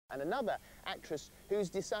And another actress who's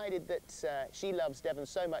decided that she loves Devon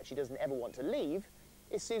so much she doesn't ever want to leave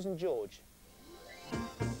is Susan George.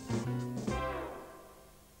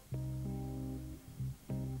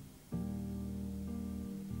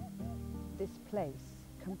 This place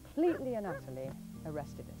completely and utterly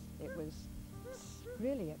arrested us. It was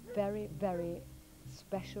really a very, very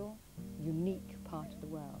special, unique part of the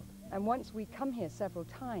world. And once we'd come here several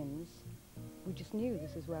times, we just knew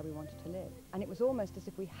this is where we wanted to live. And it was almost as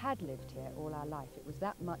if we had lived here all our life. It was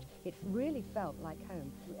that much, it really felt like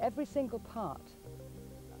home. Every single part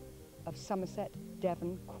of Somerset,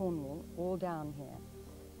 Devon, Cornwall, all down here.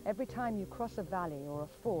 Every time you cross a valley or a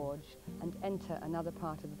forge and enter another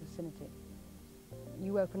part of the vicinity,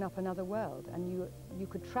 you open up another world, and you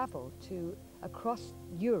could travel to across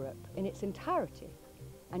Europe in its entirety,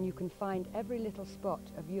 and you can find every little spot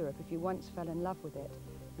of Europe. If you once fell in love with it,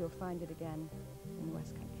 you'll find it again in the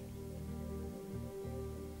West Country.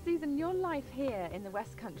 Susan, your life here in the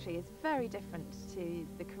West Country is very different to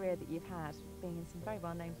the career that you've had, being in some very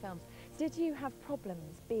well-known films. Did you have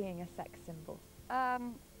problems being a sex symbol?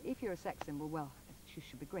 If you're a sex symbol, well, you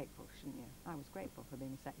should be grateful, shouldn't you? I was grateful for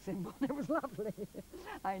being a sex symbol. It was lovely.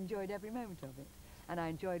 I enjoyed every moment of it, and I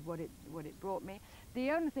enjoyed what it brought me.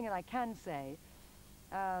 The only thing that I can say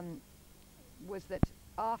was that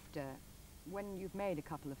after, when you've made a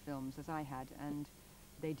couple of films, as I had, and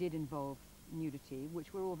they did involve nudity,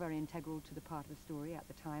 which were all very integral to the part of the story at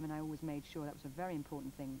the time, and I always made sure that was a very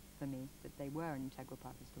important thing for me, that they were an integral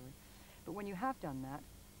part of the story. But when you have done that,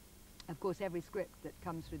 of course, every script that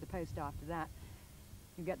comes through the post after that,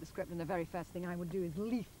 you get the script, and the very first thing I would do is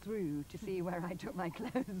leaf through to see where I took my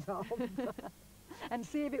clothes off and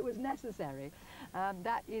see if it was necessary.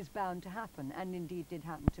 That is bound to happen, and indeed did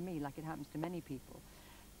happen to me, like it happens to many people.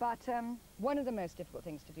 But one of the most difficult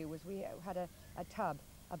things to do was we had a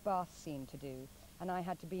bath scene to do, and I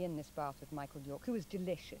had to be in this bath with Michael York, who was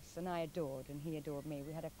delicious, and I adored, and he adored me.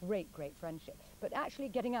 We had a great, great friendship. But actually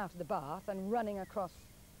getting out of the bath and running across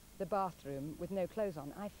the bathroom with no clothes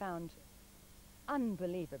on, I found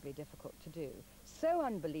unbelievably difficult to do. So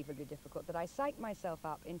unbelievably difficult that I psyched myself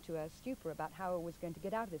up into a stupor about how I was going to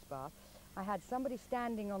get out of this bath. I had somebody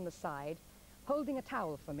standing on the side, holding a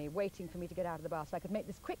towel for me, waiting for me to get out of the bath, so I could make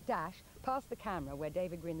this quick dash past the camera where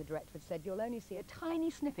David Green, the director, had said, you'll only see a tiny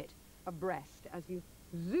snippet of breast. As you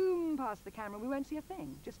zoom past the camera, we won't see a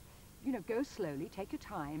thing. Just, you know, go slowly, take your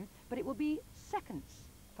time, but it will be seconds.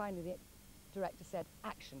 Finally, the director said,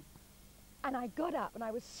 action. And I got up, and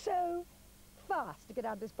I was so fast to get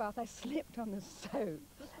out of this bath, I slipped on the soap,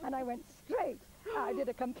 and I went straight. I did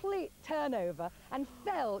a complete turnover and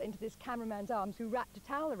fell into this cameraman's arms, who wrapped a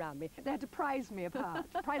towel around me. They had to prise me apart.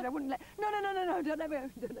 I wouldn't let... No, don't let me...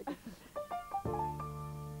 Don't let me.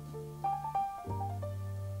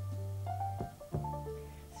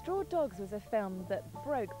 Straw Dogs was a film that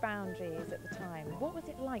broke boundaries at the time. What was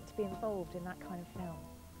it like to be involved in that kind of film?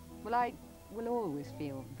 Well, I will always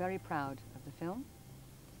feel very proud of the film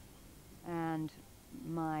and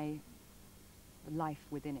my life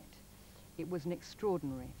within it. It was an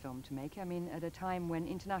extraordinary film to make. I mean, at a time when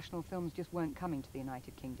international films just weren't coming to the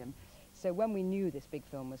United Kingdom. So when we knew this big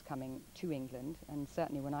film was coming to England, and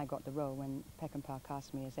certainly when I got the role, when Peckinpah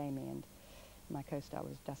cast me as Amy and my co-star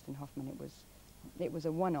was Dustin Hoffman, it was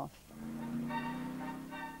a one-off.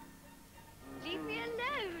 Leave me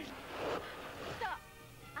alone! Stop!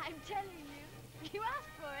 I'm telling you. You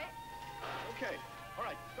asked for it. Okay, all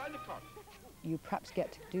right, find the car. You perhaps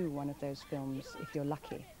get to do one of those films, if you're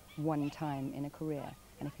lucky, one time in a career.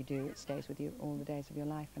 And if you do, it stays with you all the days of your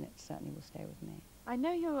life, and it certainly will stay with me. I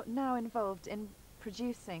know you're now involved in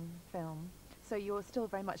producing film, so you're still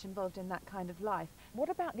very much involved in that kind of life. What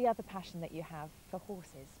about the other passion that you have for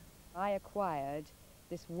horses? I acquired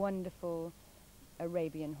this wonderful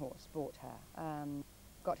Arabian horse, bought her,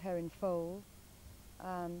 got her in foal,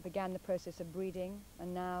 began the process of breeding,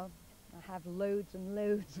 and now I have loads and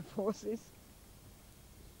loads of horses.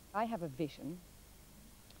 I have a vision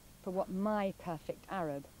for what my perfect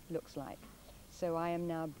Arab looks like. So I am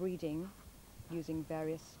now breeding using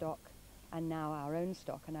various stock, and now our own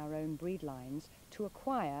stock and our own breed lines, to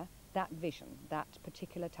acquire that vision, that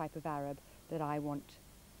particular type of Arab that I want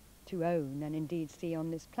to own and indeed see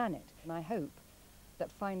on this planet. And I hope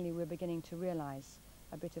that finally we're beginning to realize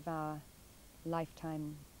a bit of our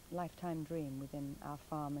lifetime dream within our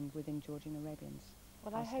farm and within Georgian Arabians.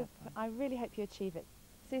 Well, I really hope you achieve it.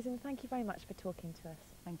 Susan, thank you very much for talking to us.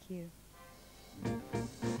 Thank you.